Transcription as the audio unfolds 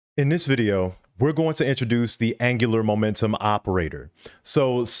In this video, we're going to introduce the angular momentum operator.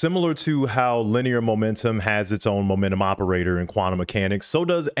 So similar to how linear momentum has its own momentum operator in quantum mechanics, so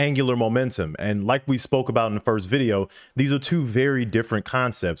does angular momentum. And like we spoke about in the first video, these are two very different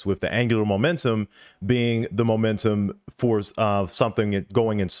concepts, with the angular momentum being the momentum for something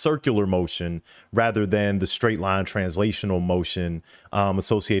going in circular motion rather than the straight line translational motion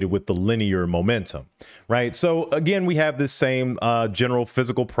associated with the linear momentum, right? So again, we have this same general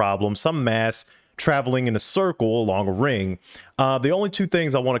physical problem, some mass traveling in a circle along a ring. The only two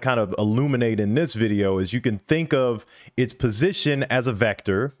things I want to kind of illuminate in this video is you can think of its position as a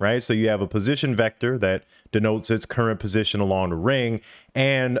vector, right? So you have a position vector that denotes its current position along the ring,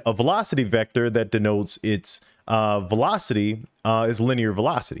 and a velocity vector that denotes its velocity is linear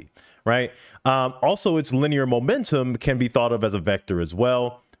velocity, right? Also, its linear momentum can be thought of as a vector as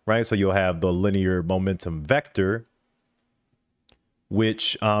well, right? So you'll have the linear momentum vector,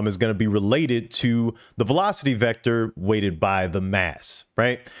 which is going to be related to the velocity vector weighted by the mass,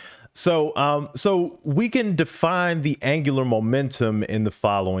 right? So, so we can define the angular momentum in the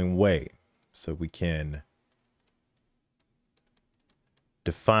following way. So we can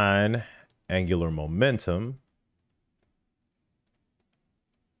define angular momentum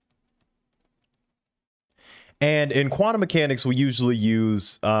and in quantum mechanics, we usually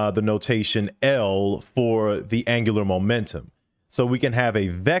use the notation L for the angular momentum. So we can have a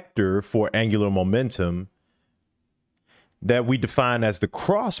vector for angular momentum that we define as the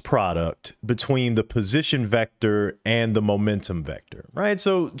cross product between the position vector and the momentum vector, right?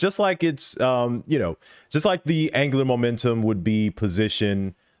 So just like it's, just like the angular momentum would be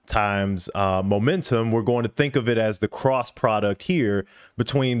position times momentum, we're going to think of it as the cross product here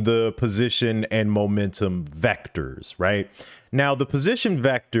between the position and momentum vectors, right? Now, the position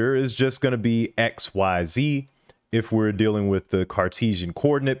vector is just going to be X, Y, Z if we're dealing with the Cartesian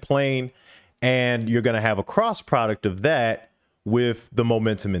coordinate plane, and you're going to have a cross product of that with the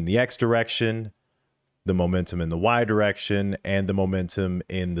momentum in the X direction, the momentum in the Y direction, and the momentum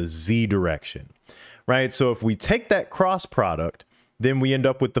in the Z direction, right? So if we take that cross product, then we end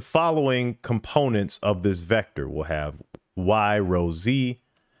up with the following components of this vector. We'll have Y rho Z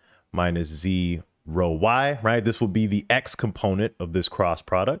minus Z rho Y, right? This will be the X component of this cross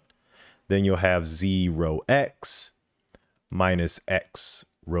product. Then you'll have Z rho X minus X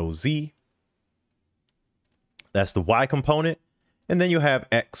rho Z. That's the Y component. And then you'll have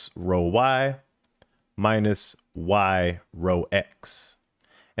X rho Y minus Y rho X.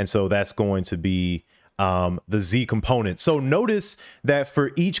 And so that's going to be the Z component. So notice that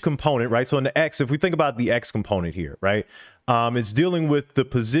for each component, right? So in the X, if we think about the X component here, right? It's dealing with the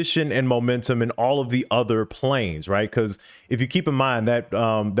position and momentum in all of the other planes, right? Because if you keep in mind that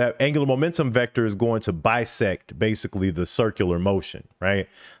that angular momentum vector is going to bisect basically the circular motion, right?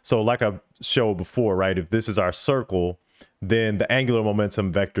 So like I showed before, right? If this is our circle, then the angular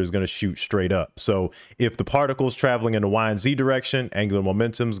momentum vector is going to shoot straight up. So if the particle is traveling in the Y and Z direction, angular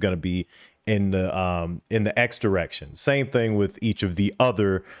momentum is going to be in the X direction. Same thing with each of the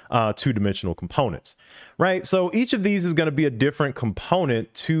other two-dimensional components, right? So each of these is going to be a different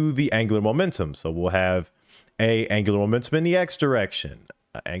component to the angular momentum. So we'll have a angular momentum in the X direction,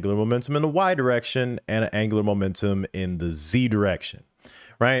 an angular momentum in the Y direction, and an angular momentum in the Z direction,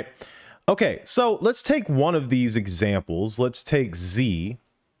 right? Okay, so let's take one of these examples. Let's take Z,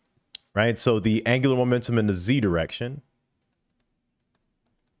 right? So the angular momentum in the Z direction,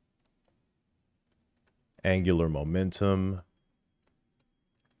 angular momentum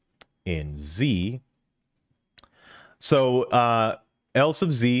in Z. So L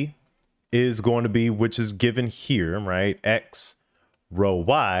sub Z is going to be, which is given here, right? X rho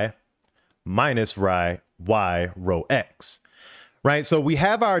Y minus Y rho X, right? So we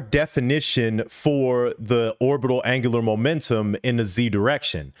have our definition for the orbital angular momentum in the Z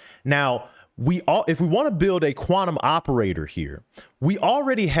direction. Now, if we want to build a quantum operator here, we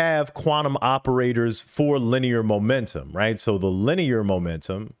already have quantum operators for linear momentum, right? So the linear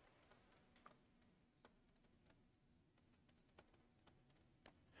momentum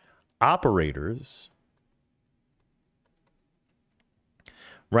operators,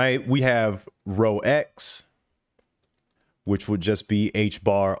 right? We have rho X, which would just be H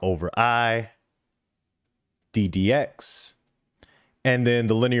bar over I ddx. And then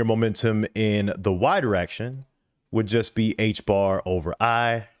the linear momentum in the Y direction would just be H bar over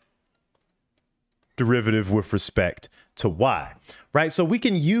I derivative with respect to Y, right? So we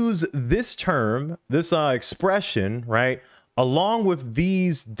can use this term, this expression, right, along with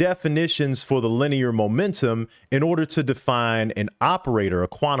these definitions for the linear momentum in order to define an operator, a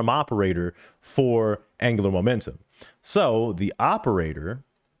quantum operator for angular momentum. So the operator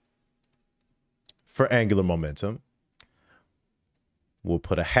for angular momentum. We'll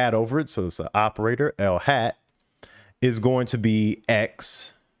put a hat over it. So it's an operator, L hat, is going to be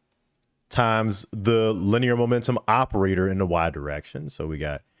x times the linear momentum operator in the y direction. So we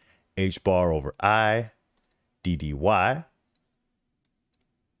got h bar over I ddy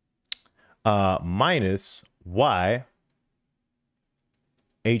minus y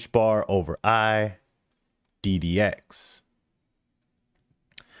h bar over I ddx.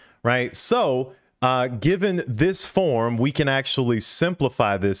 Right? So given this form, we can actually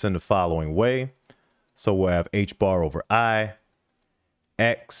simplify this in the following way. So we'll have h bar over I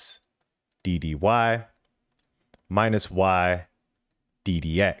x ddy minus y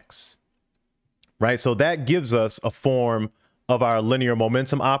ddx. Right? So that gives us a form of our linear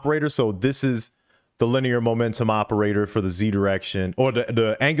momentum operator. So this is the linear momentum operator for the z direction, or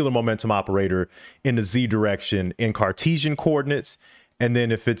the angular momentum operator in the z direction in Cartesian coordinates. And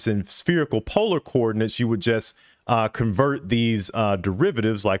then if it's in spherical polar coordinates, you would just convert these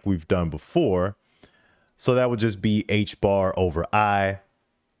derivatives like we've done before. So that would just be h bar over I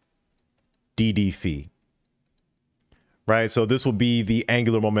dd phi. Right? So this will be the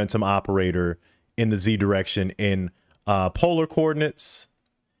angular momentum operator in the z direction in polar coordinates.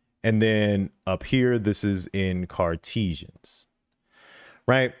 And then up here, this is in Cartesians.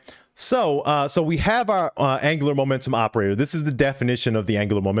 Right? So, so we have our angular momentum operator. This is the definition of the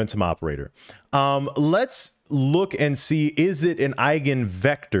angular momentum operator. Let's look and see, is it an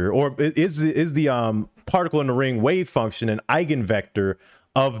eigenvector, or is the particle in the ring wave function an eigenvector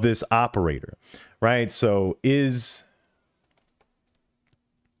of this operator, right? So is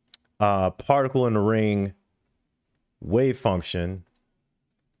particle in the ring wave function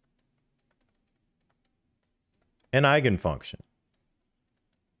an eigenfunction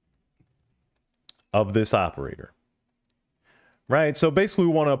of this operator, right? So basically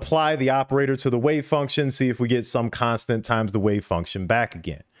we want to apply the operator to the wave function, see if we get some constant times the wave function back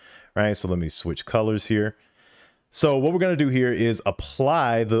again, right? So let me switch colors here. So what we're going to do here is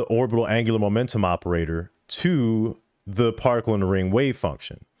apply the orbital angular momentum operator to the particle in the ring wave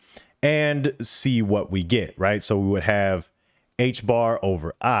function and see what we get, right? So we would have h bar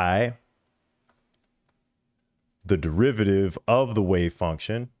over I, the derivative of the wave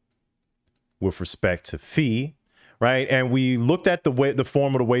function with respect to phi, right? And we looked at the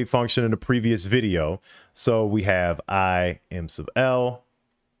form of the wave function in the previous video. So we have I m sub L,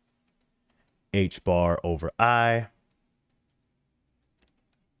 h bar over I,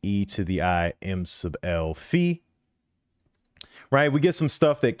 e to the I m sub L phi, right? We get some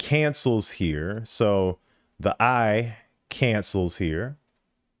stuff that cancels here. So the I cancels here.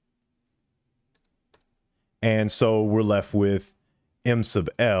 And so we're left with m sub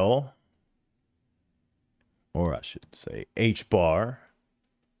L, or I should say h bar,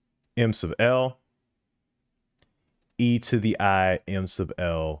 m sub L, e to the I m sub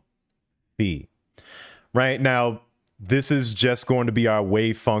L phi. Right now, this is just going to be our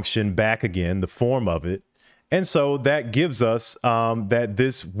wave function back again, the form of it. And so that gives us that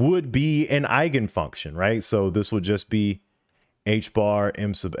this would be an eigenfunction, right? So this would just be h bar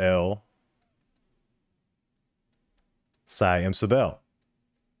m sub L psi m sub L.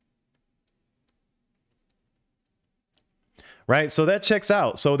 Right, so that checks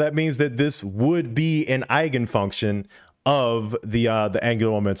out. So that means that this would be an eigenfunction of the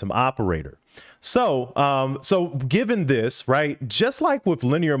angular momentum operator. So, so given this, right, just like with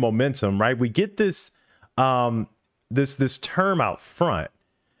linear momentum, right, we get this this term out front,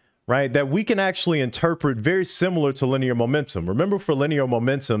 right, that we can actually interpret very similar to linear momentum. Remember, for linear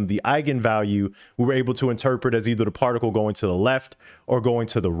momentum, the eigenvalue we were able to interpret as either the particle going to the left or going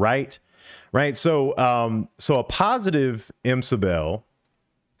to the right, right? So, so a positive m sub L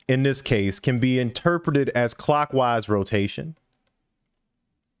in this case can be interpreted as clockwise rotation,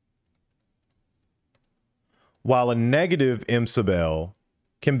 while a negative m sub L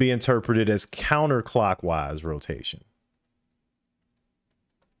can be interpreted as counterclockwise rotation.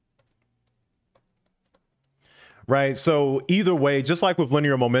 Right, so either way, just like with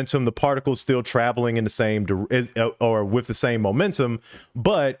linear momentum, the particle's still traveling in the same or with the same momentum,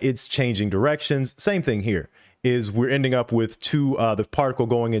 but it's changing directions. Same thing here, is we're ending up with the particle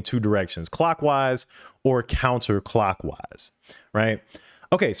going in two directions, clockwise or counterclockwise, right?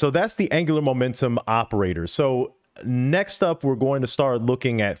 Okay, so that's the angular momentum operator. So next up, we're going to start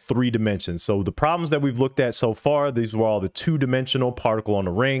looking at 3 dimensions. So the problems that we've looked at so far, these were all the 2-dimensional particle on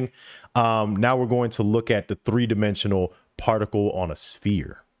a ring. Now we're going to look at the 3-dimensional particle on a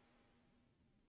sphere.